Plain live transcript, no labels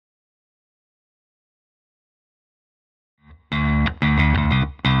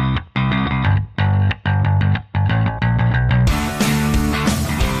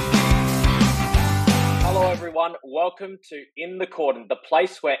everyone. Welcome to In the Cordon, the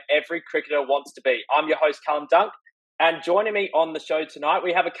place where every cricketer wants to be. I'm your host, Callum Dunk, and joining me on the show tonight,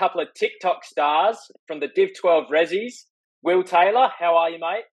 we have a couple of TikTok stars from the Div 12 Ressies. Will Taylor, how are you,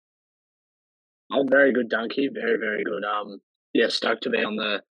 mate? I'm very good, Dunky. Very, very good. Stoked to be on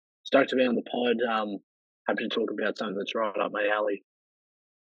the pod. Happy to talk about something that's right up my alley.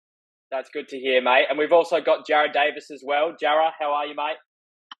 That's good to hear, mate. And we've also got Jarra Davis as well. Jarra, how are you, mate?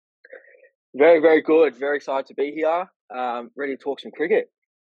 Very, very good. Very excited to be here. Ready to talk some cricket.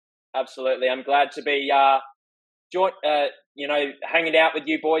 Absolutely. I'm glad to be hanging out with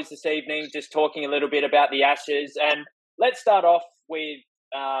you boys this evening, just talking a little bit about the Ashes. And let's start off with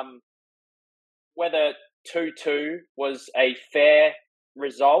whether 2-2 was a fair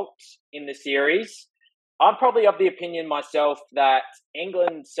result in the series. I'm probably of the opinion myself that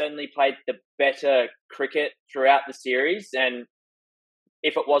England certainly played the better cricket throughout the series, and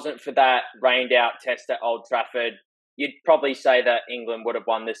if it wasn't for that rained out test at Old Trafford, you'd probably say that England would have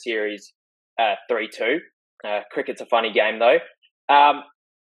won the series 3-2. Cricket's a funny game though. But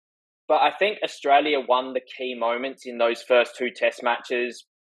I think Australia won the key moments in those first two test matches.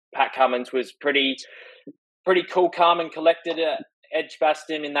 Pat Cummins was pretty cool, calm and collected at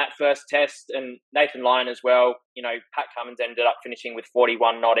Edgbaston in that first test, and Nathan Lyon as well. You know, Pat Cummins ended up finishing with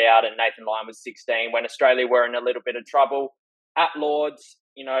 41 not out and Nathan Lyon was 16 when Australia were in a little bit of trouble. At Lords,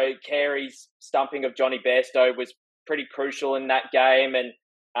 you know, Carey's stumping of Johnny Bairstow was pretty crucial in that game, and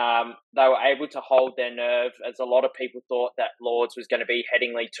they were able to hold their nerve, as a lot of people thought that Lords was going to be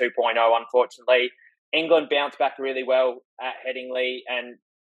Headingley 2.0. Unfortunately, England bounced back really well at Headingley, and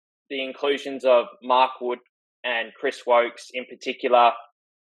the inclusions of Mark Wood and Chris Wokes in particular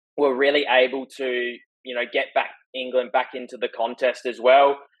were really able to, get England back into the contest as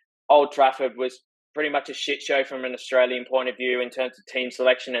well. Old Trafford was pretty much a shit show from an Australian point of view in terms of team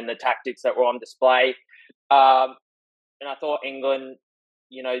selection and the tactics that were on display. And I thought England,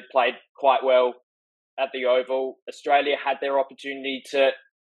 played quite well at the Oval. Australia had their opportunity to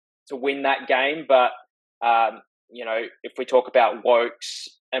win that game, but, if we talk about Wokes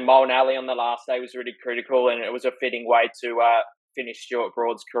and Molinelli on the last day was really critical, and it was a fitting way to finish Stuart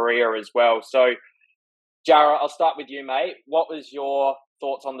Broad's career as well. So, Jarra, I'll start with you, mate. What was your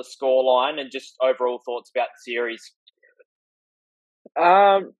thoughts on the scoreline and just overall thoughts about the series?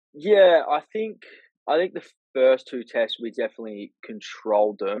 I think the first two tests we definitely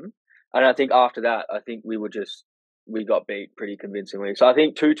controlled them, and I think after that, I think we got beat pretty convincingly. So I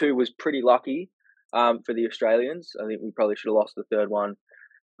think 2-2 was pretty lucky for the Australians. I think we probably should have lost the third one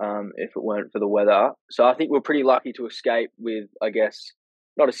if it weren't for the weather. So I think we're pretty lucky to escape with, I guess,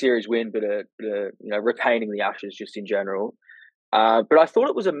 not a series win, but retaining the Ashes just in general. But I thought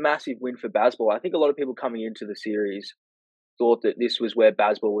it was a massive win for Bazball. I think a lot of people coming into the series thought that this was where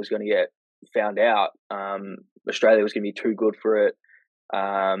Bazball was going to get found out. Australia was going to be too good for it.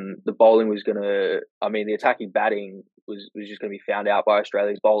 The bowling was the attacking batting was just going to be found out by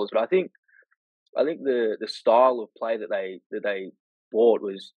Australia's bowlers. But I think the style of play that they brought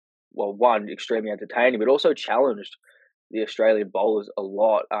was, well, one, extremely entertaining, but also challenged the Australian bowlers a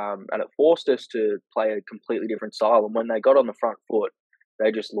lot, and it forced us to play a completely different style. And when they got on the front foot,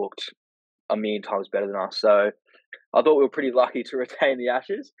 they just looked a million times better than us. So I thought we were pretty lucky to retain the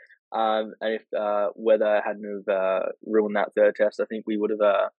Ashes. And if weather hadn't have ruined that third test, I think we would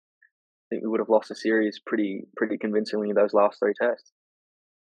have lost the series pretty convincingly in those last three tests.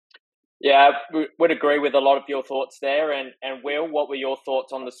 Yeah, I would agree with a lot of your thoughts there. And Will, what were your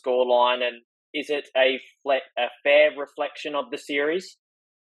thoughts on the scoreline, and is it a fair reflection of the series?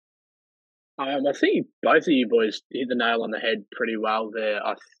 I think both of you boys hit the nail on the head pretty well there.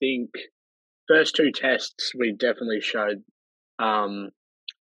 I think first two tests we definitely showed our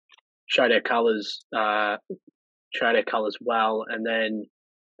colours, well, and then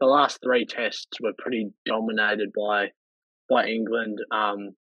the last three tests were pretty dominated by England.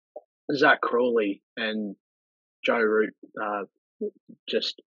 Zach Crawley and Joe Root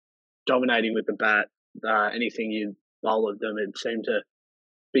just dominating with the bat. Anything you bowl of them, it seemed to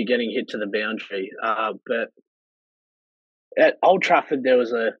be getting hit to the boundary. But at Old Trafford, there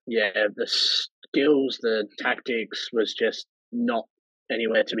was the skills, the tactics was just not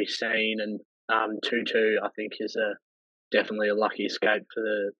anywhere to be seen. And 2-2, I think, is definitely a lucky escape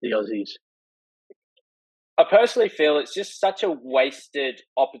for the Aussies. I personally feel it's just such a wasted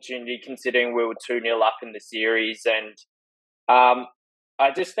opportunity, considering we were 2-0 up in the series. And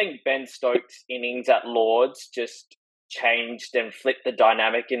I just think Ben Stokes' innings at Lords just changed and flipped the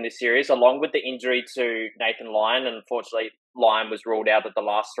dynamic in the series, along with the injury to Nathan Lyon. And unfortunately, Lyon was ruled out of the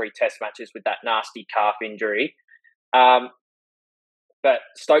last three test matches with that nasty calf injury. But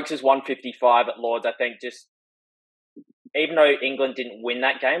Stokes' 155 at Lords, I think, just even though England didn't win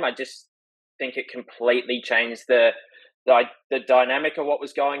that game, I just think it completely changed the dynamic of what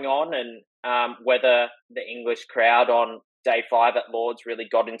was going on, and whether the English crowd on day 5 at Lord's really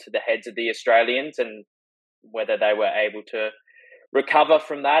got into the heads of the Australians, and whether they were able to recover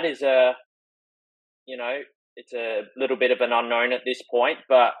from that is it's a little bit of an unknown at this point.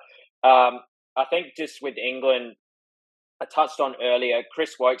 But I think just with England, I touched on earlier,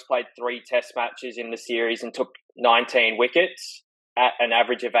 Chris Woakes played 3 test matches in the series and took 19 wickets at an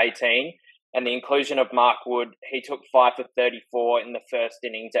average of 18. And the inclusion of Mark Wood, he took 5 for 34 in the first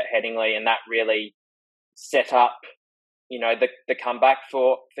innings at Headingley, and that really set up, the comeback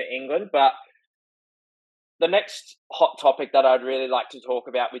for England. But the next hot topic that I'd really like to talk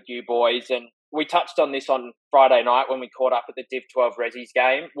about with you boys, and we touched on this on Friday night when we caught up at the Div 12 Ressies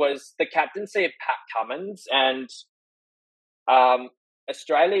game, was the captaincy of Pat Cummins. And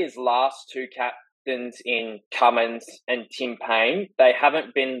Australia's last 2 captains in Cummins and Tim Payne, they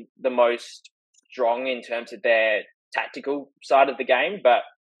haven't been the most strong in terms of their tactical side of the game, but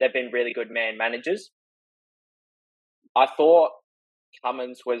they've been really good man managers. I thought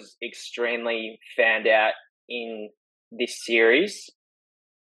Cummins was extremely found out in this series,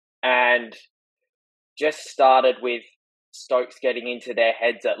 and just started with Stokes getting into their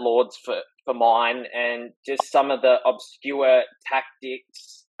heads at Lord's for mine, and just some of the obscure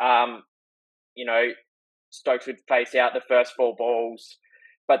tactics. Stokes would face out the first 4 balls,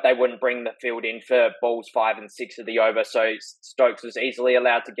 but they wouldn't bring the field in for balls 5 and 6 of the over. So Stokes was easily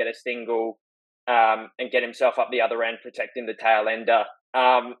allowed to get a single and get himself up the other end, protecting the tail ender.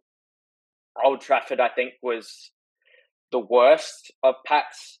 Old Trafford, I think, was the worst of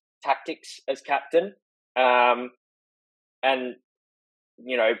Pat's tactics as captain. And,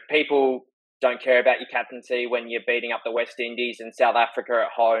 people don't care about your captaincy when you're beating up the West Indies and South Africa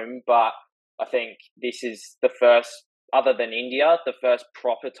at home. But I think this is the first, other than India, the first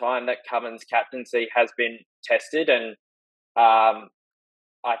proper time that Cummins' captaincy has been tested. And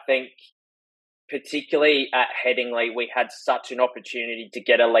I think particularly at Headingley, we had such an opportunity to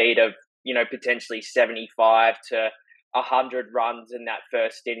get a lead of, potentially 75 to 100 runs in that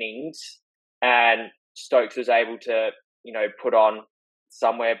first innings. And Stokes was able to, put on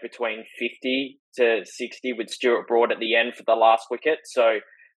somewhere between 50 to 60 with Stuart Broad at the end for the last wicket. So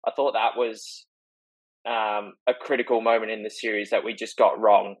I thought that was a critical moment in the series that we just got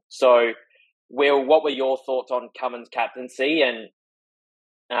wrong. So, Will, what were your thoughts on Cummins' captaincy? And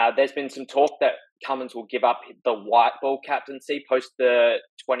there's been some talk that Cummins will give up the white ball captaincy post the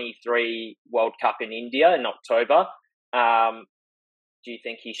 23 World Cup in India in October. Do you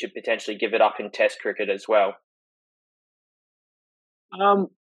think he should potentially give it up in Test cricket as well? I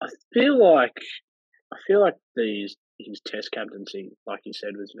feel like his Test captaincy, like you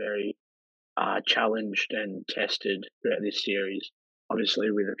said, was very challenged and tested throughout this series.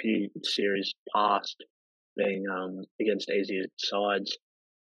 Obviously, with a few series past being against easier sides.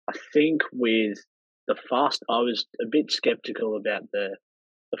 I think with the fast, I was a bit sceptical about the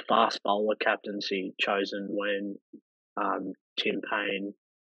fast bowler captaincy chosen when Tim Payne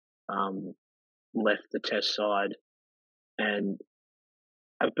left the Test side,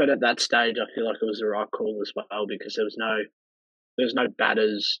 but at that stage, I feel like it was the right call as well, because there was no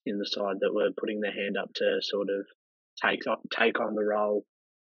batters in the side that were putting their hand up to sort of take on the role.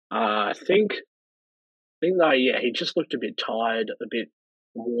 I think though, yeah, he just looked a bit tired, a bit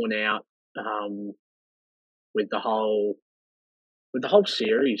worn out with the whole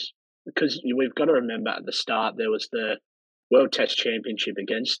series, because we've got to remember at the start there was the World Test Championship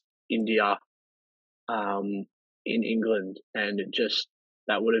against India in England, and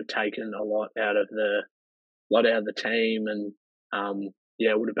that would have taken a lot out of the team, and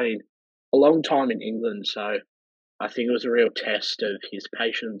it would have been a long time in England. So I think it was a real test of his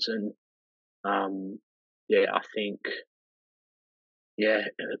patience, and I think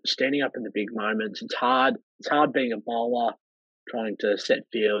standing up in the big moments. It's hard being a bowler, trying to set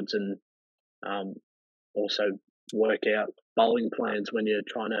fields and also work out bowling plans when you're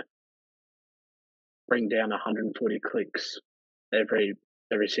trying to bring down 140 clicks every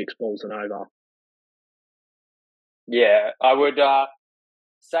 6 balls and over. Yeah, I would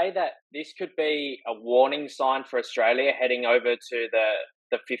say that this could be a warning sign for Australia heading over to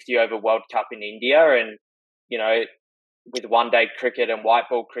the 50 over World Cup in India. And, with one-day cricket and white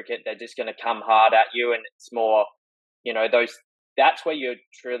ball cricket, they're just going to come hard at you. And it's more, that's where you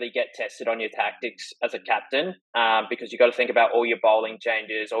truly get tested on your tactics as a captain, because you've got to think about all your bowling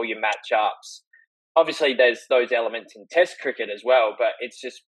changes, all your matchups. Obviously, there's those elements in Test cricket as well, but it's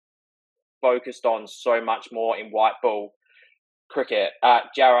just focused on so much more in white ball cricket.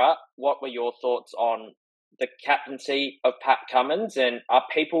 Jarra, what were your thoughts on the captaincy of Pat Cummins, and are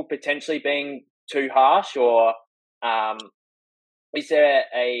people potentially being too harsh, or is there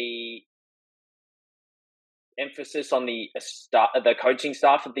a emphasis on the coaching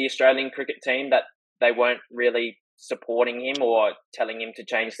staff of the Australian cricket team that they weren't really supporting him or telling him to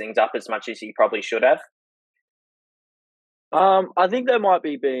change things up as much as he probably should have? I think they might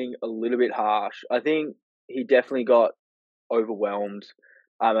be being a little bit harsh. I think he definitely got overwhelmed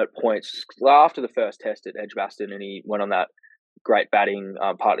at points after the first test at Edgbaston, and he went on that great batting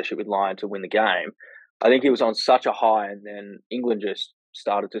partnership with Lyon to win the game. I think he was on such a high, and then England just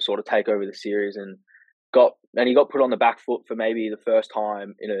started to sort of take over the series, and he got put on the back foot for maybe the first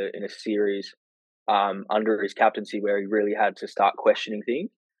time in a series under his captaincy, where he really had to start questioning things.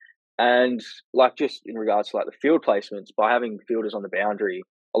 And like, just in regards to like the field placements, by having fielders on the boundary,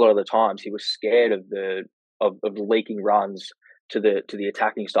 a lot of the times he was scared of the leaking runs to the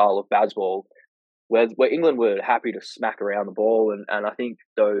attacking style of Bazball, where England were happy to smack around the ball, and I think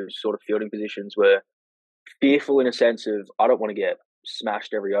those sort of fielding positions were fearful in a sense of, I don't want to get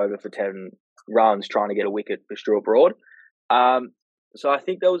smashed every over for 10 runs trying to get a wicket for Stuart Broad. So I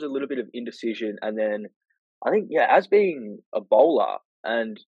think there was a little bit of indecision, and then I think, as being a bowler,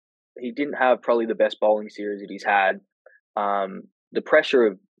 and he didn't have probably the best bowling series that he's had. The pressure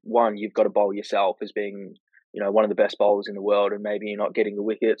of, one, you've got to bowl yourself as being, one of the best bowlers in the world, and maybe you're not getting the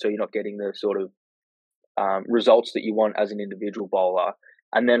wickets, or you're not getting the sort of results that you want as an individual bowler,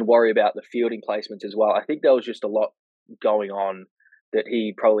 and then worry about the fielding placements as well. I think there was just a lot going on that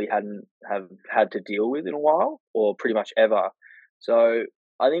he probably hadn't have had to deal with in a while, or pretty much ever. So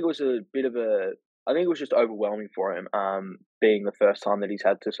I think it was I think it was just overwhelming for him, being the first time that he's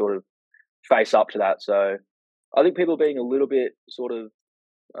had to sort of face up to that. So I think people are being a little bit sort of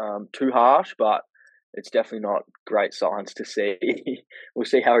too harsh, but it's definitely not great signs to see. We'll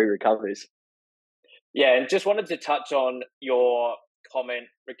see how he recovers. Yeah, and just wanted to touch on your comment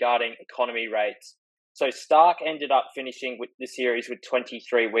regarding economy rates. So Stark ended up finishing with the series with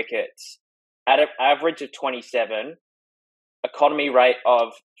 23 wickets at an average of 27, economy rate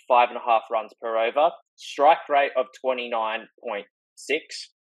of 5.5 runs per over, strike rate of 29.6.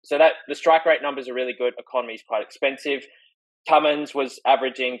 So that the strike rate numbers are really good. Economy is quite expensive. Cummins was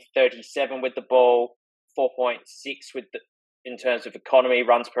averaging 37 with the ball, 4.6 in terms of economy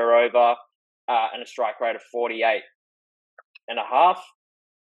runs per over, and a strike rate of 48.5.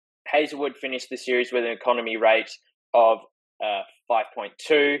 Hazelwood finished the series with an economy rate of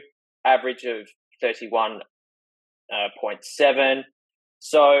 5.2, average of 31.7.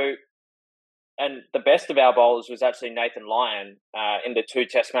 So, and the best of our bowlers was actually Nathan Lyon. In the 2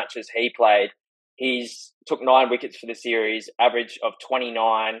 test matches he played, he's took 9 wickets for the series, average of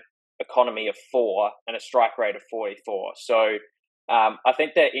 29, economy of 4, and a strike rate of 44. So I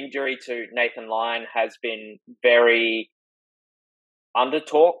think the injury to Nathan Lyon has been very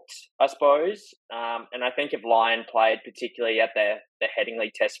under-talked, I suppose. And I think if Lyon played, particularly at the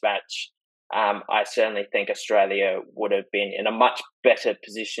Headingley test match, I certainly think Australia would have been in a much better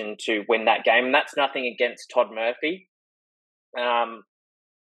position to win that game. And that's nothing against Todd Murphy. But,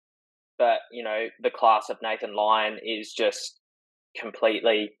 the class of Nathan Lyon is just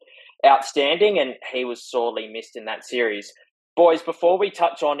completely outstanding, and he was sorely missed in that series. Boys, before we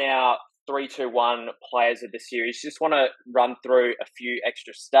touch on our 3-2-1 players of the series, just want to run through a few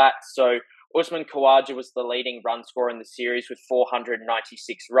extra stats. So Usman Khawaja was the leading run scorer in the series with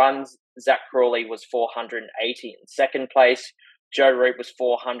 496 runs. Zach Crawley was 480 in second place. Joe Root was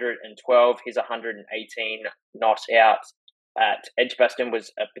 412. His 118 not out at Edgbaston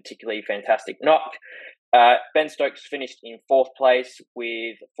was a particularly fantastic knock. Ben Stokes finished in 4th place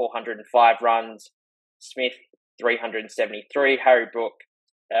with 405 runs. Smith, 373. Harry Brook,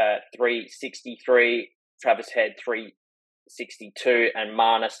 363. Travis Head, 362. And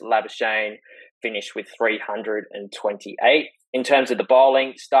Marnus Labuschagne finished with 328. In terms of the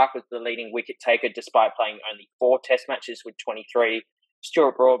bowling, Stark was the leading wicket taker despite playing only 4 test matches with 23.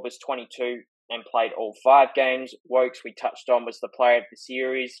 Stuart Broad was 22 and played all 5 games. Wokes, we touched on, was the player of the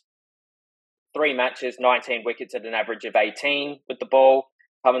series. 3 matches, 19 wickets at an average of 18 with the ball.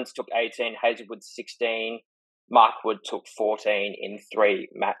 Cummins took 18, Hazelwood 16, Mark Wood took 14 in 3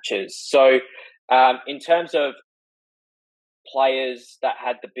 matches. So in terms of players that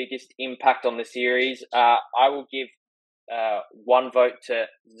had the biggest impact on the series, I will give 1 vote to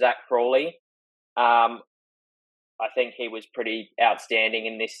Zach Crawley. I think he was pretty outstanding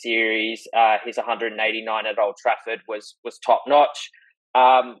in this series. His 189 at Old Trafford was top notch.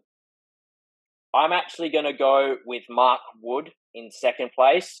 I'm actually going to go with Mark Wood in second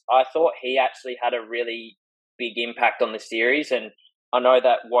place. I thought he actually had a really big impact on the series, and I know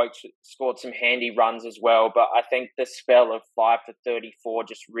that Woke scored some handy runs as well, but I think the spell of 5 for 34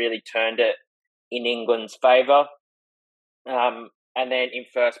 just really turned it in England's favour. And then in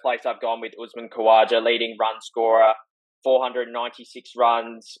first place, I've gone with Usman Khawaja, leading run scorer, 496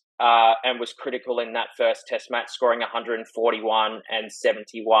 runs, and was critical in that first Test match, scoring 141 and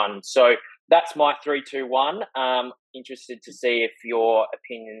 71. So that's my 3-2-1. Interested to see if your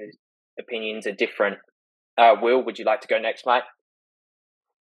opinions are different. Will, would you like to go next, mate?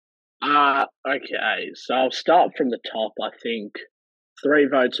 Okay, so I'll start from the top. I think 3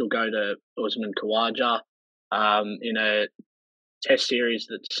 votes will go to Usman Khawaja in a Test series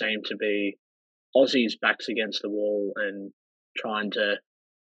that seemed to be Aussies' backs against the wall and trying to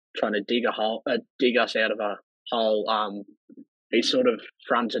dig us out of a hole. He sort of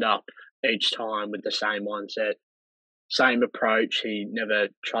fronted up each time with the same mindset, same approach. He never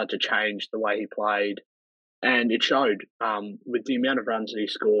tried to change the way he played, and it showed. With the amount of runs that he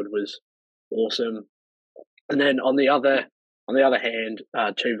scored was awesome. And then on the other hand,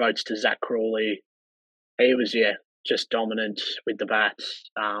 2 votes to Zach Crawley. He was just dominant with the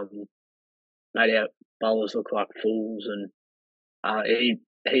bats. Made our bowlers look like fools, and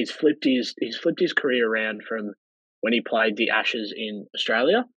he's flipped his career around from when he played the Ashes in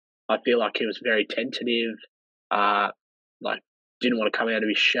Australia. I feel like he was very tentative, like didn't want to come out of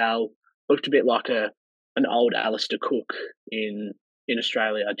his shell. Looked a bit like an old Alistair Cook in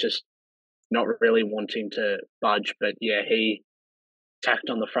Australia, just not really wanting to budge. But yeah, he tacked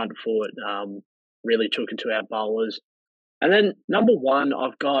on the front foot, really took it to our bowlers. And then number 1,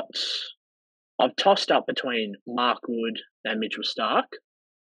 I've tossed up between Mark Wood and Mitchell Starc,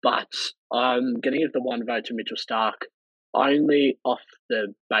 but I'm going to give the 1 vote to Mitchell Starc only off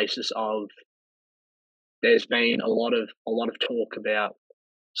the basis of there's been a lot of talk about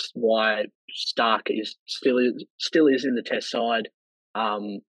why Starc still is in the Test side.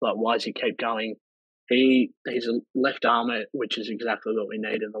 Like, why does he keep going? He's a left armer, which is exactly what we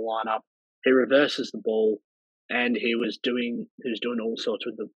need in the lineup. He reverses the ball, and he was doing all sorts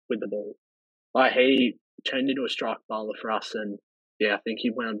with the ball. Like, he turned into a strike bowler for us, and yeah, I think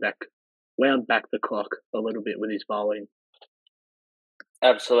he wound back the clock a little bit with his bowling.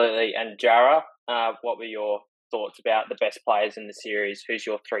 Absolutely. And Jarra, what were your thoughts about the best players in the series? Who's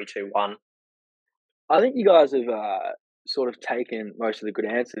your 3-2-1? I think you guys have sort of taken most of the good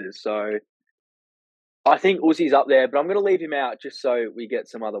answers. So I think Uzi's up there, but I'm going to leave him out just so we get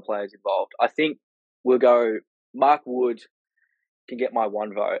some other players involved. I think we'll go Mark Wood can get my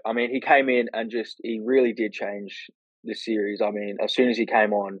 1 vote. I mean, he came in and he really did change the series. I mean, as soon as he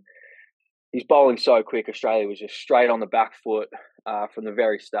came on, he's bowling so quick. Australia was just straight on the back foot from the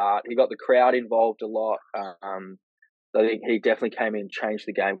very start. He got the crowd involved a lot. I think he definitely came in, changed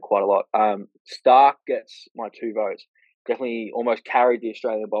the game quite a lot. Starc gets my 2 votes. Definitely almost carried the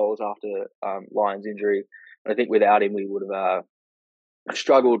Australian bowlers after Lyon's injury. And I think without him, we would have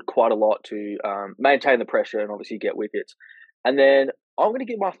struggled quite a lot to maintain the pressure and obviously get wickets. And then I'm going to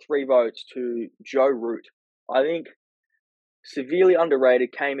give my 3 votes to Joe Root. I think severely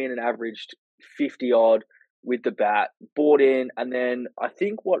underrated, came in and averaged 50-odd with the bat, bought in, and then I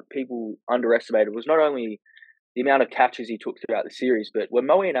think what people underestimated was not only the amount of catches he took throughout the series, but when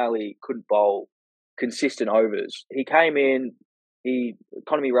Moeen Ali couldn't bowl consistent overs, he came in, he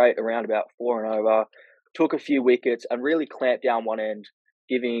economy rate around about 4 and over, took a few wickets and really clamped down one end,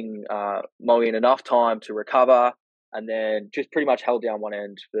 giving Moeen enough time to recover, and then just pretty much held down one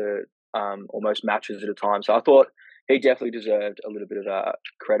end for almost matches at a time. So I thought he definitely deserved a little bit of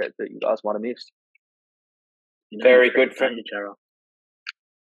credit that you guys might have missed. Very good from you, Jarra.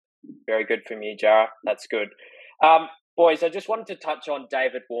 Very good from you, Jarra. That's good. Boys, I just wanted to touch on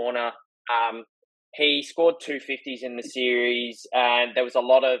David Warner. He scored 250s in the series, and there was a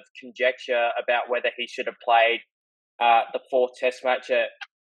lot of conjecture about whether he should have played the 4th Test match at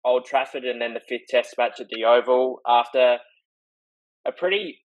Old Trafford and then the 5th Test match at the Oval after a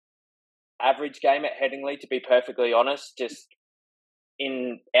pretty average game at Headingley, to be perfectly honest, just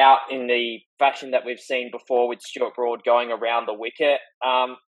out in the fashion that we've seen before with Stuart Broad going around the wicket.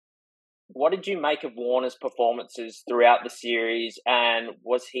 What did you make of Warner's performances throughout the series, and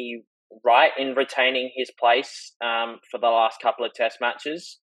was he right in retaining his place for the last couple of Test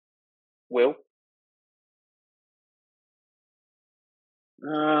matches? Will?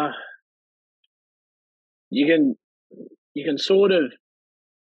 You can sort of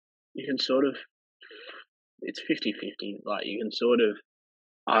it's 50-50. Like, you can sort of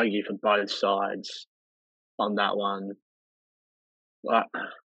argue for both sides on that one. But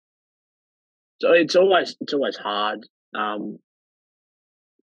so it's always hard.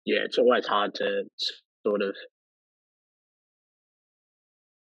 It's always hard to sort of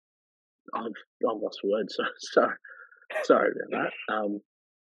I've lost words. So sorry about that.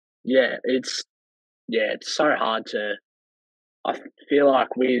 It's so hard to. I feel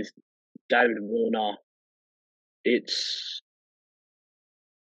like with David Warner,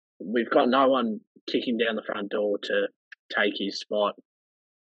 we've got no one kicking down the front door to take his spot.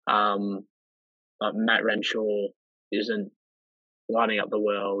 Like Matt Renshaw isn't lighting up the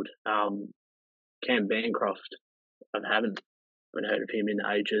world. Cam Bancroft, I haven't heard of him in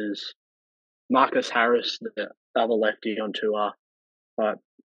ages. Marcus Harris, the other lefty on tour, but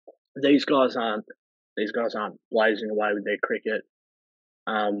these guys aren't blazing away with their cricket.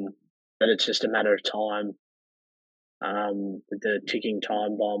 But it's just a matter of time. With the ticking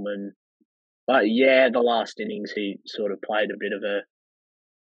time bomb, but the last innings he sort of played a bit of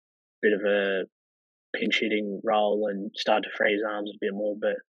a pinch hitting role and started to free his arms a bit more.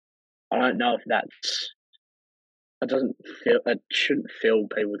 But I don't know if it shouldn't fill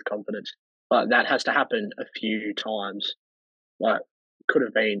people with confidence. But that has to happen a few times. Like could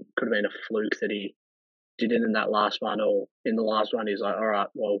have been a fluke that he did it in that last one, or in the last one he's like, all right,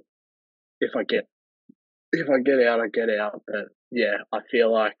 well, if I get out, I get out. But I feel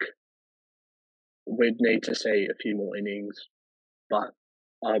like we'd need to see a few more innings. But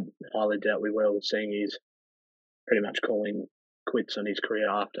I highly doubt we will, seeing he's pretty much calling quits on his career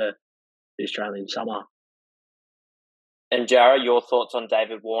after the Australian summer. And Jarra, your thoughts on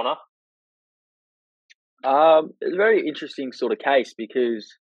David Warner? It's a very interesting sort of case because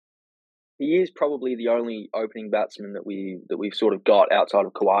he is probably the only opening batsman that we've sort of got outside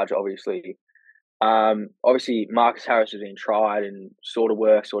of Khawaja, obviously. Obviously, Marcus Harris has been tried and sort of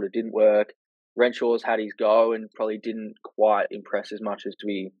worked, sort of didn't work. Renshaw's had his go and probably didn't quite impress as much as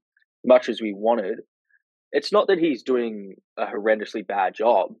we wanted. It's not that he's doing a horrendously bad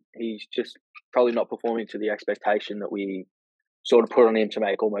job. He's just probably not performing to the expectation that we sort of put on him to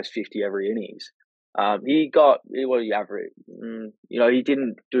make almost 50 every innings. He average. He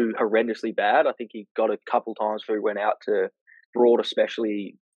didn't do horrendously bad. I think he got a couple times where he went out to Broad,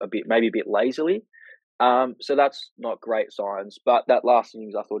 especially maybe a bit lazily. So that's not great signs. But that last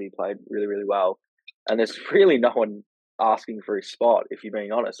innings, I thought he played really, really well. And there's really no one asking for his spot, if you're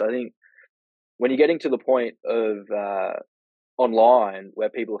being honest. I think when you're getting to the point of online where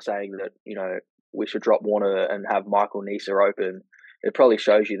people are saying that, we should drop Warner and have Michael Neser open, it probably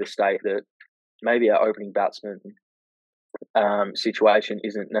shows you the state that maybe our opening batsman situation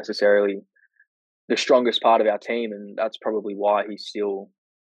isn't necessarily the strongest part of our team, and that's probably why he's still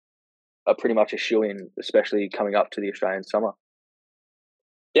pretty much a shoo-in, especially coming up to the Australian summer.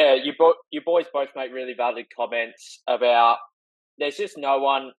 Yeah, you boys both make really valid comments about there's just no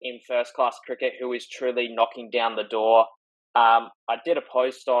one in first-class cricket who is truly knocking down the door. I did a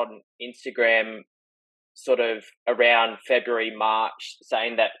post on Instagram sort of around February, March,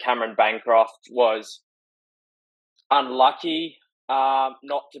 saying that Cameron Bancroft was unlucky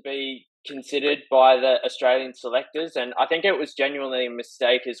not to be considered by the Australian selectors, and I think it was genuinely a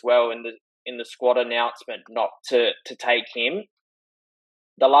mistake as well in the squad announcement not to take him.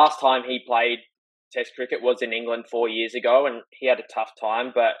 The last time he played Test cricket was in England 4 years ago, and he had a tough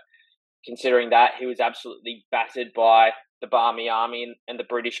time. But considering that, he was absolutely battered by the Barmy Army and the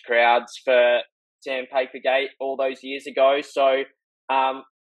British crowds for Sandpapergate all those years ago. So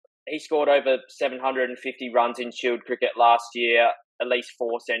he scored over 750 runs in Shield cricket last year, at least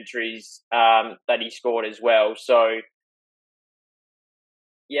 4 centuries that he scored as well. So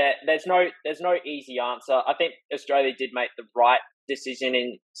there's no easy answer. I think Australia did make the right decision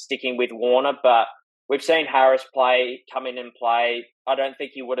in sticking with Warner, but we've seen Harris come in and play. I don't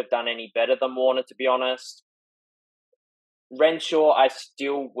think he would have done any better than Warner, to be honest. Renshaw, I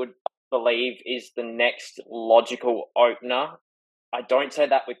still would believe, is the next logical opener. I don't say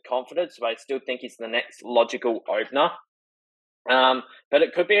that with confidence, but I still think he's the next logical opener. But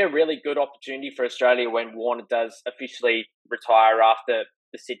it could be a really good opportunity for Australia when Warner does officially retire after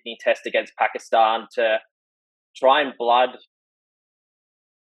the Sydney Test against Pakistan to try and blood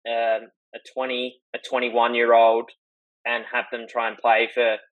a 21-year-old and have them try and play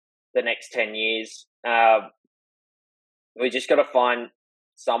for the next 10 years. We just got to find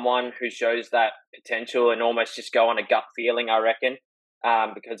someone who shows that potential and almost just go on a gut feeling, I reckon,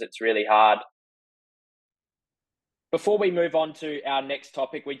 because it's really hard. Before we move on to our next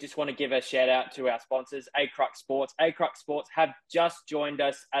topic, we just want to give a shout out to our sponsors, A-Crux Sports. A-Crux Sports have just joined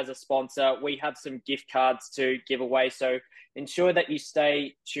us as a sponsor. We have some gift cards to give away, so ensure that you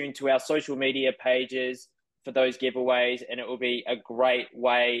stay tuned to our social media pages. for those giveaways, and it will be a great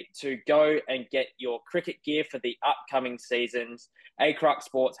way to go and get your cricket gear for the upcoming seasons. Acrux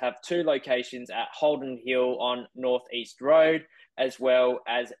Sports have 2 locations at Holden Hill on Northeast Road, as well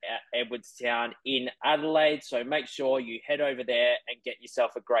as at Edwardstown in Adelaide. So make sure you head over there and get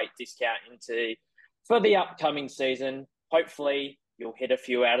yourself a great discount for the upcoming season. Hopefully, you'll hit a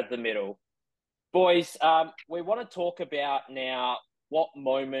few out of the middle. Boys, we want to talk about now what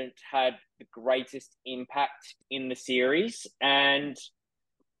moment had the greatest impact in the series. And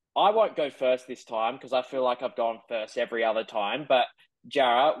I won't go first this time because I feel like I've gone first every other time. But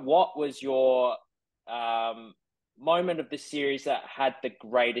Jarra, what was your moment of the series that had the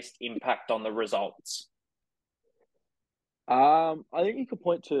greatest impact on the results? I think you could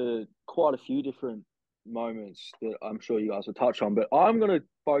point to quite a few different moments that I'm sure you guys will touch on, but I'm going to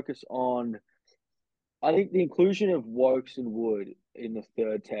focus on, I think the inclusion of Wokes and Wood in the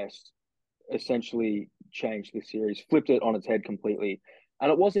 3rd test essentially changed the series, flipped it on its head completely.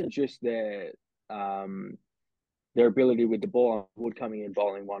 And it wasn't just their ability with the ball, Wood coming in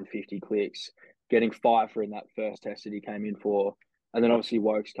bowling 150 clicks, getting 5 for in that first test that he came in for, and then obviously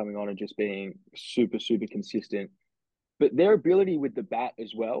Wokes coming on and just being super, super consistent. But their ability with the bat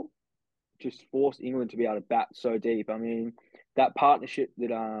as well just forced England to be able to bat so deep. I mean, that partnership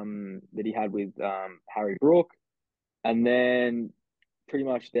that he had with Harry Brook, and then pretty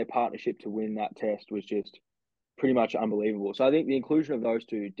much their partnership to win that test was just pretty much unbelievable. So I think the inclusion of those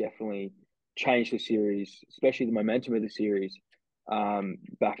 2 definitely changed the series, especially the momentum of the series,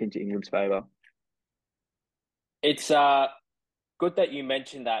 back into England's favour. It's good that you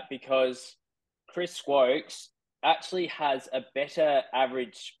mentioned that because Chris Wokes actually has a better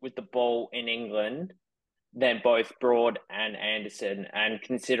average with the ball in England than both Broad and Anderson. And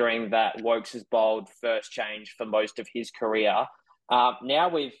considering that Wokes has bowled first change for most of his career, now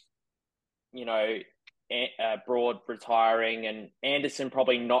with, Broad retiring and Anderson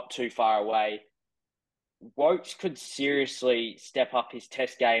probably not too far away, Wokes could seriously step up his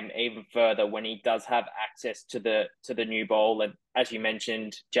test game even further when he does have access to the new ball. And as you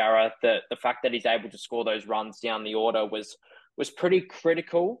mentioned, Jarra, the fact that he's able to score those runs down the order was pretty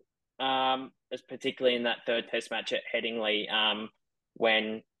critical, as particularly in that 3rd test match at Headingley,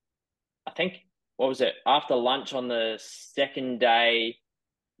 when I think, what was it, after lunch on the 2nd day,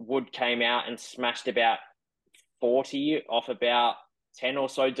 Wood came out and smashed about 40 off about 10 or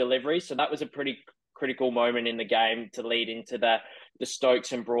so deliveries. So that was a pretty critical moment in the game to lead into the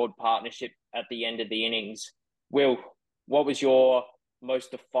Stokes and Broad partnership at the end of the innings. Will, what was your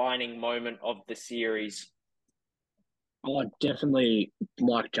most defining moment of the series? Oh, definitely,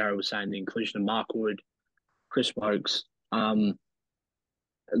 like Jarrah was saying, the inclusion of Mark Wood, Chris Wokes.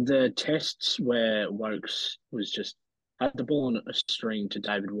 The tests where Wokes was just had the ball on a string to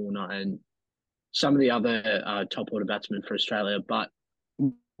David Warner and some of the other top order batsmen for Australia, but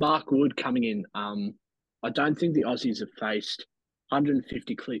Mark Wood coming in, I don't think the Aussies have faced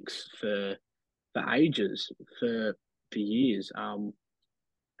 150 clicks for ages, for years, and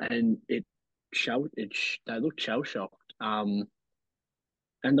they looked shell shocked. And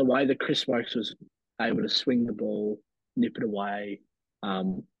the way that Chris Wokes was able to swing the ball, nip it away,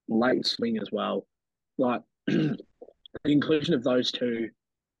 late swing as well, like the inclusion of those 2,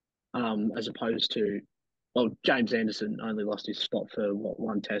 as opposed to, well, James Anderson only lost his spot for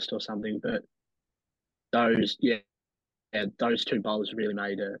 1 test or something, but those, those 2 bowlers really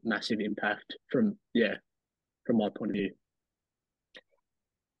made a massive impact from my point of view.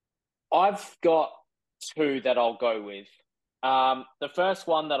 I've got 2 that I'll go with. The first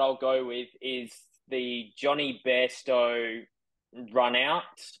one that I'll go with is the Johnny Bairstow run out,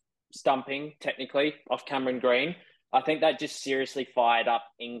 stumping, technically, off Cameron Green. I think that just seriously fired up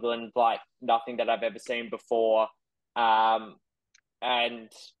England like nothing that I've ever seen before.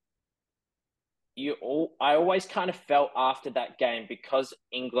 And I always kind of felt after that game, because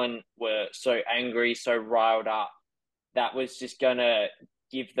England were so angry, so riled up, that was just going to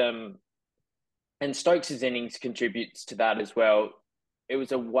give them, and Stokes' innings contributes to that as well. It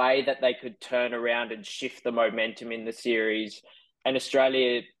was a way that they could turn around and shift the momentum in the series. And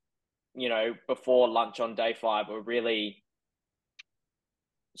Australia, before lunch on day 5, were really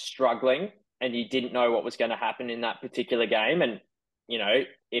struggling, and you didn't know what was going to happen in that particular game. And,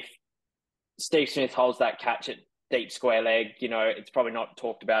 if Steve Smith holds that catch at deep square leg, it's probably not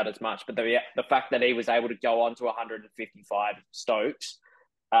talked about as much, but the fact that he was able to go on to 155 Stokes,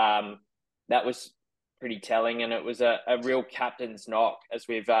 that was pretty telling. And it was a real captain's knock, as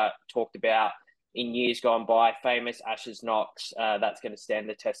we've talked about in years gone by, famous Ashes knocks. That's going to stand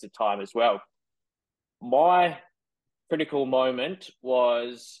the test of time as well. My critical moment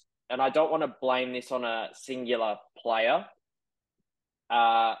was and I don't want to blame this on a singular player,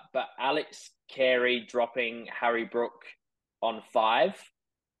 but Alex Carey dropping Harry Brook on 5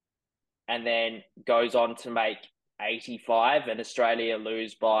 and then goes on to make 85 and Australia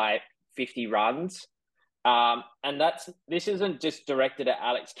lose by 50 runs. And this isn't just directed at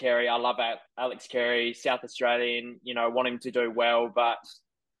Alex Carey. I love Alex Carey, South Australian, want him to do well. But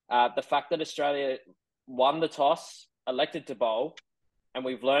the fact that Australia won the toss, elected to bowl, and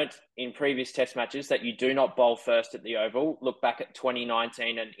we've learnt in previous test matches that you do not bowl first at the Oval. Look back at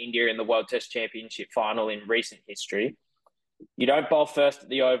 2019 and India in the World Test Championship final in recent history. You don't bowl first at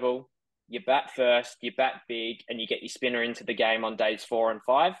the Oval. You bat first, you bat big, and you get your spinner into the game on days 4 and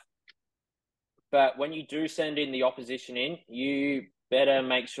 5. But when you do send in the opposition in, you better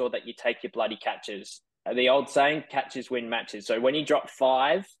make sure that you take your bloody catches. The old saying, catches win matches. So when you drop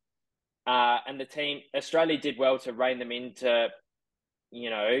 5, and the team, Australia did well to rein them into,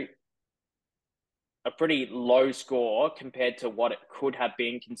 a pretty low score compared to what it could have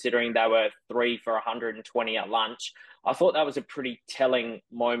been, considering they were 3 for 120 at lunch. I thought that was a pretty telling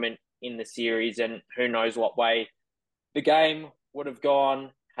moment in the series, and who knows what way the game would have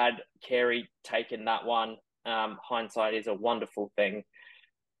gone had Carey taken that one. Hindsight is a wonderful thing.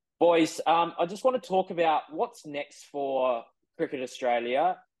 Boys, I just want to talk about what's next for Cricket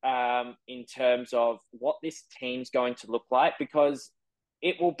Australia in terms of what this team's going to look like, because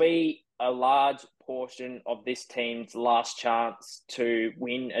it will be a large portion of this team's last chance to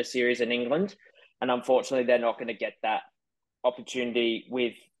win a series in England. And unfortunately, they're not going to get that opportunity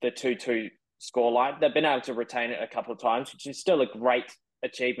with the 2-2 scoreline. They've been able to retain it a couple of times, which is still a great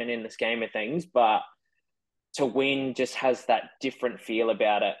achievement in the scheme of things, but to win just has that different feel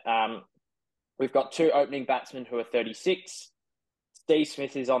about it. We've got 2 opening batsmen who are 36. Steve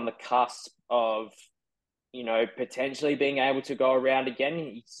Smith is on the cusp of, potentially being able to go around again.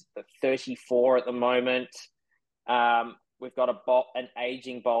 He's 34 at the moment. We've got an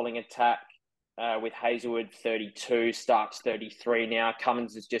aging bowling attack with Hazelwood 32, Starks 33 now.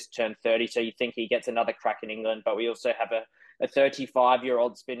 Cummins has just turned 30, so you think he gets another crack in England. But we also have a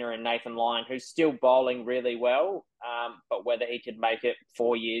 35-year-old spinner in Nathan Lyon who's still bowling really well, but whether he could make it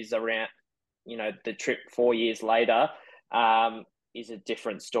 4 years around, the trip 4 years later is a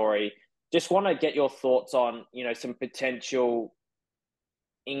different story. Just want to get your thoughts on, some potential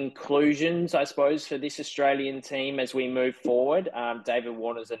inclusions, I suppose, for this Australian team as we move forward. David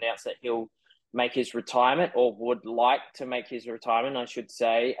Warner's announced that he'll make his retirement, or would like to make his retirement, I should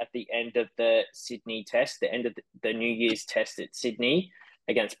say, at the end of the Sydney test, the end of the New Year's test at Sydney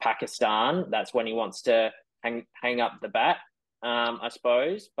against Pakistan. That's when he wants to hang up the bat, I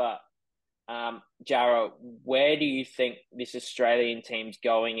suppose. But Jarra, where do you think this Australian team's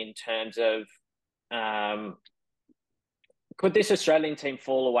going in terms of could this Australian team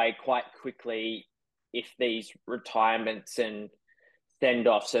fall away quite quickly if these retirements and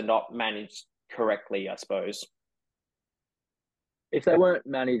send-offs are not managed correctly, I suppose? If they weren't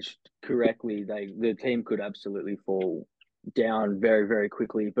managed correctly, the team could absolutely fall down very, very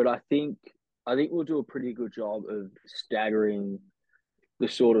quickly. But I think we'll do a pretty good job of staggering the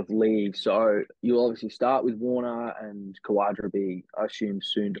sort of league. So you'll obviously start with Warner, and Khawaja be, I assume,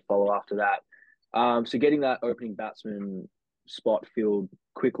 soon to follow after that. So getting that opening batsman spot filled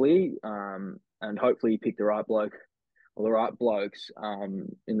quickly, and hopefully pick the right bloke or the right blokes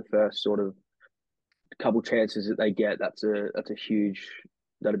in the first sort of couple chances that they get.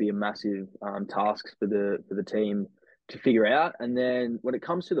 That'll be a massive task for the team to figure out. And then when it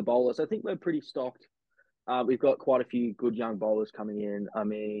comes to the bowlers, I think we're pretty stocked. We've got quite a few good young bowlers coming in. I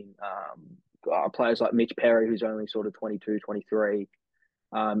mean, players like Mitch Perry, who's only sort of 22, 23,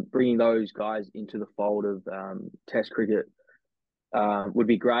 bringing those guys into the fold of Test cricket would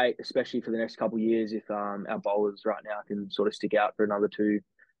be great, especially for the next couple of years if our bowlers right now can sort of stick out for another 2,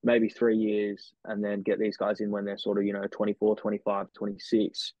 maybe 3 years, and then get these guys in when they're sort of, 24, 25,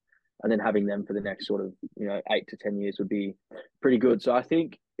 26, and then having them for the next sort of, 8 to 10 years would be pretty good. So I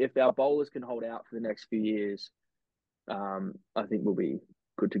think if our bowlers can hold out for the next few years, I think we'll be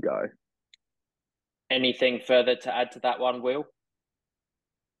good to go. Anything further to add to that one, Will?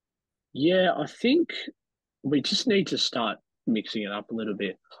 Yeah, I think we just need to start mixing it up a little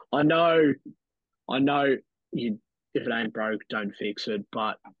bit. I know if it ain't broke, don't fix it.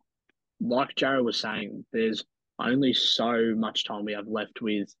 But like Jarra was saying, there's only so much time we have left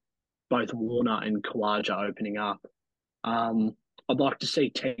with both Warner and Khawaja opening up. I'd like to see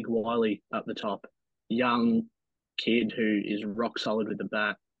Teague Wiley at the top, young kid who is rock solid with the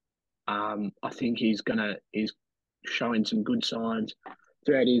bat. I think he's showing some good signs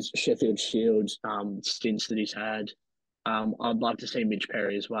throughout his Sheffield Shield stints that he's had. I'd love to see Mitch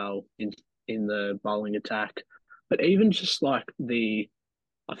Perry as well in the bowling attack. But even just like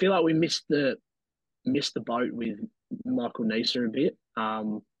I feel like we missed the boat with Michael Neser a bit.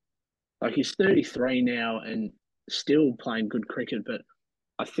 Like he's 33 now and still playing good cricket, but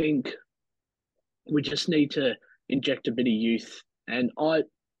I think we just need to inject a bit of youth. And I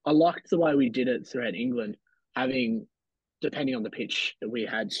liked the way we did it throughout England, having depending on the pitch, we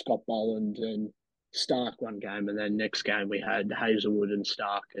had Scott Boland and Stark one game, and then next game we had Hazelwood and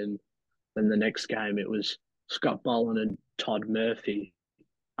Stark, and then the next game it was Scott Boland and Todd Murphy.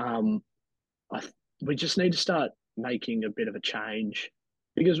 Um, I we just need to start making a bit of a change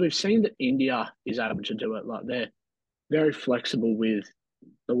because we've seen that India is able to do it. Like they're very flexible with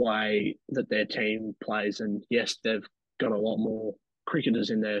the way that their team plays, and yes, they've got a lot more cricketers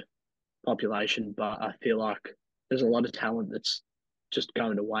in their population, but I feel like there's a lot of talent that's just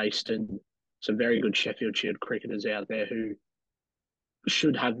going to waste, and some very good Sheffield Shield cricketers out there who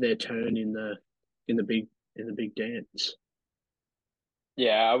should have their turn in the big dance.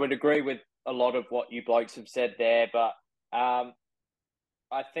 Yeah, I would agree with a lot of what you blokes have said there, but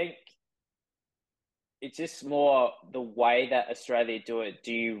I think it's just more the way that Australia do it.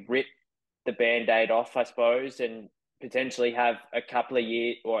 Do you rip the band-aid off, I suppose, and potentially have a couple of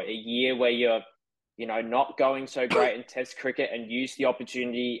years or a year where you're, not going so great in Test cricket and use the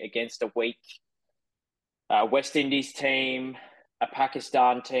opportunity against a weak West Indies team, a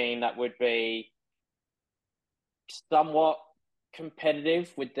Pakistan team that would be somewhat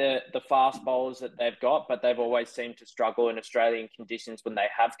competitive with the fast bowlers that they've got, but they've always seemed to struggle in Australian conditions when they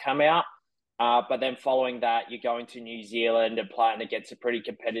have come out. But then following that, you're going to New Zealand and playing against a pretty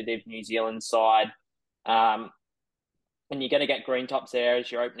competitive New Zealand side. And you're going to get green tops there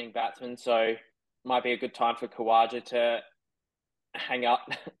as your opening batsman. So might be a good time for Kawaja to hang up,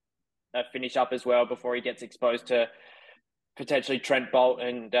 finish up as well before he gets exposed to potentially Trent Bolt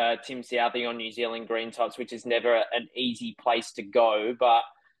and Tim Southee on New Zealand green tops, which is never an easy place to go. But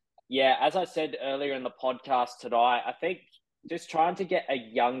yeah, as I said earlier in the podcast tonight, I think just trying to get a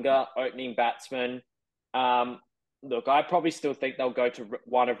younger opening batsman. Look, I probably still think they'll go to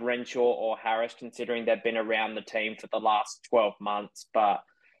one of Renshaw or Harris, considering they've been around the team for the last 12 months. But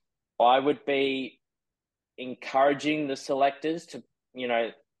I would be encouraging the selectors to,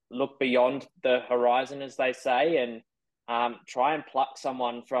 look beyond the horizon, as they say, and try and pluck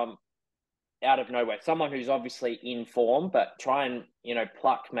someone from out of nowhere, someone who's obviously in form, but try and,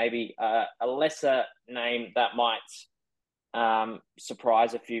 pluck maybe a lesser name that might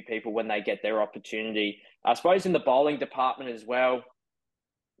surprise a few people when they get their opportunity. I suppose in the bowling department as well,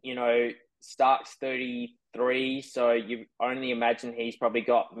 Stark's 33, so you only imagine he's probably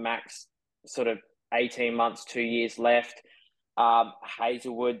got max sort of 18 months, 2 years left.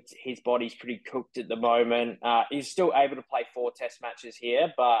 Hazelwood, his body's pretty cooked at the moment. He's still able to play 4 test matches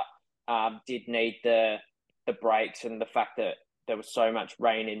here, but did need the breaks, and the fact that there was so much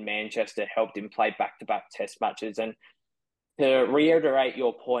rain in Manchester helped him play back-to-back test matches. And to reiterate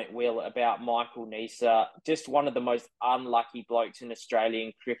your point, Will, about Michael Neser, just one of the most unlucky blokes in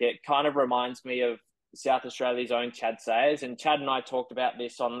Australian cricket. Kind of reminds me of South Australia's own Chad Sayers. And Chad and I talked about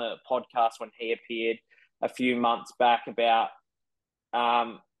this on the podcast when he appeared a few months back about,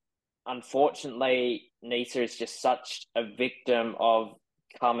 unfortunately, Neser is just such a victim of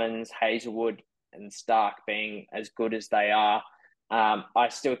Cummins, Hazelwood and Stark being as good as they are. I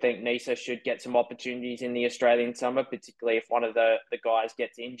still think Neser should get some opportunities in the Australian summer, particularly if one of the guys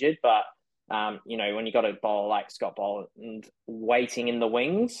gets injured. But, when you got a bowler like Scott Boland waiting in the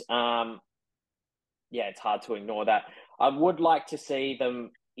wings, it's hard to ignore that. I would like to see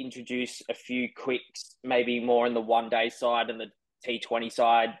them introduce a few quicks, maybe more in the one-day side and the T20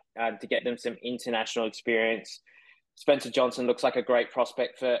 side, to get them some international experience. Spencer Johnson looks like a great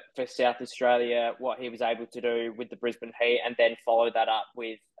prospect for South Australia, what he was able to do with the Brisbane Heat, and then follow that up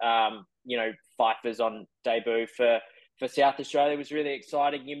with, Pfeiffer's on debut for South Australia was really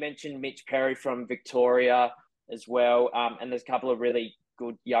exciting. You mentioned Mitch Perry from Victoria as well, and there's a couple of really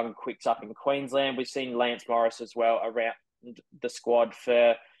good young quicks up in Queensland. We've seen Lance Morris as well around the squad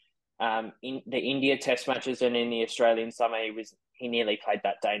for in the India test matches, and in the Australian summer, he nearly played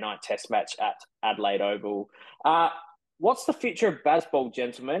that day-night test match at Adelaide Oval. What's the future of baseball,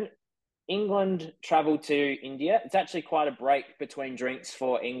 gentlemen? England travel to India. It's actually quite a break between drinks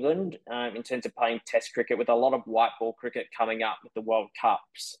for England in terms of playing test cricket, with a lot of white ball cricket coming up with the World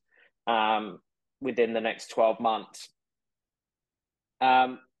Cups within the next 12 months.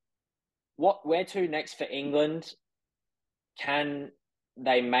 Where to next for England? Can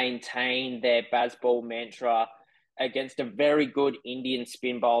they maintain their baseball mantra against a very good Indian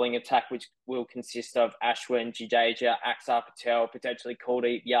spin bowling attack, which will consist of Ashwin, Jadeja, Axar Patel, potentially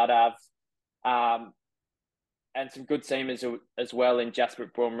Kuldeep Yadav, and some good seamers as well in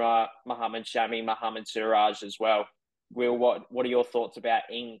Jasprit Bumrah, Mohammad Shami, Mohammad Siraj as well. Will, what are your thoughts about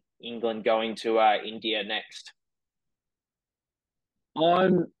England going to India next?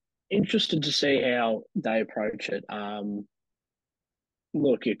 I'm interested to see how they approach it.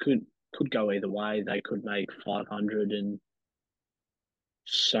 Look, it could go either way. They could make 500 and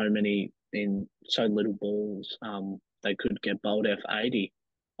so many in so little balls. They could get bowled out for 80.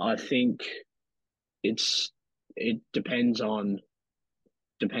 I think it depends on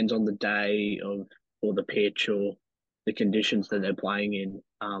the day of or the pitch or the conditions that they're playing in.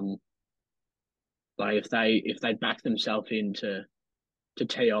 Like if they back themselves in to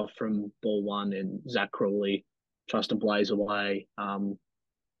tee off from ball one and Zach Crawley tries to blaze away,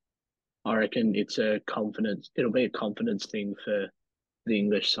 I reckon it'll be a confidence thing for the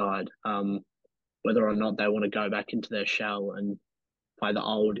English side. Whether or not they want to go back into their shell and play the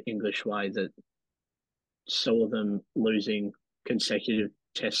old English way that saw them losing consecutive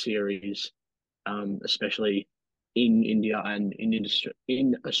Test series, especially in India and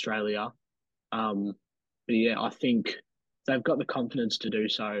in Australia. But yeah, I think they've got the confidence to do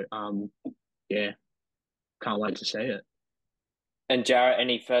so. Yeah, can't wait to see it. And Jarra,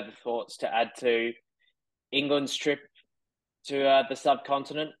 any further thoughts to add to England's trip to the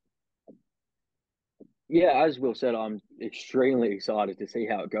subcontinent? Yeah, as Will said, I'm extremely excited to see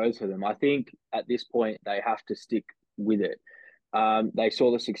how it goes for them. I think at this point they have to stick with it. They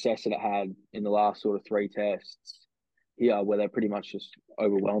saw the success that it had in the last sort of three tests here, where they pretty much just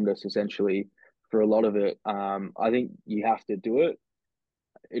overwhelmed us essentially for a lot of it. I think you have to do it.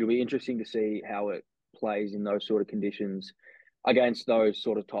 It'll be interesting to see how it plays in those sort of conditions against those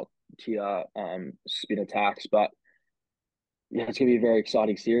sort of top tier spin attacks. But yeah, it's going to be a very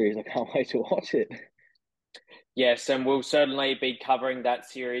exciting series. I can't wait to watch it. Yes, and we'll certainly be covering that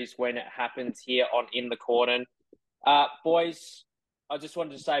series when it happens here on In the Cordon. Boys, I just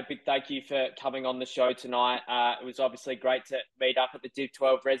wanted to say a big thank you for coming on the show tonight. It was obviously great to meet up at the Div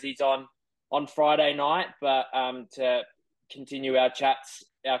 12 Ressies on Friday night, but to continue our chats,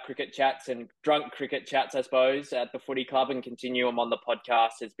 our cricket chats and drunk cricket chats, I suppose, at the footy club and continue them on the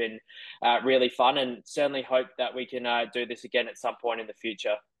podcast has been really fun, and certainly hope that we can do this again at some point in the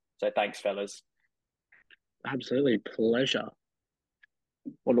future. So thanks, fellas. Absolutely, pleasure.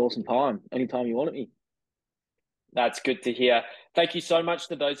 What an awesome time. Anytime you want me. That's good to hear. Thank you so much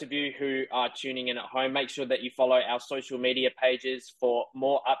to those of you who are tuning in at home. Make sure that you follow our social media pages for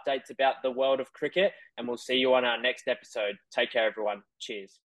more updates about the world of cricket, and we'll see you on our next episode. Take care, everyone.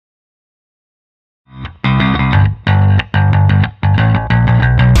 Cheers.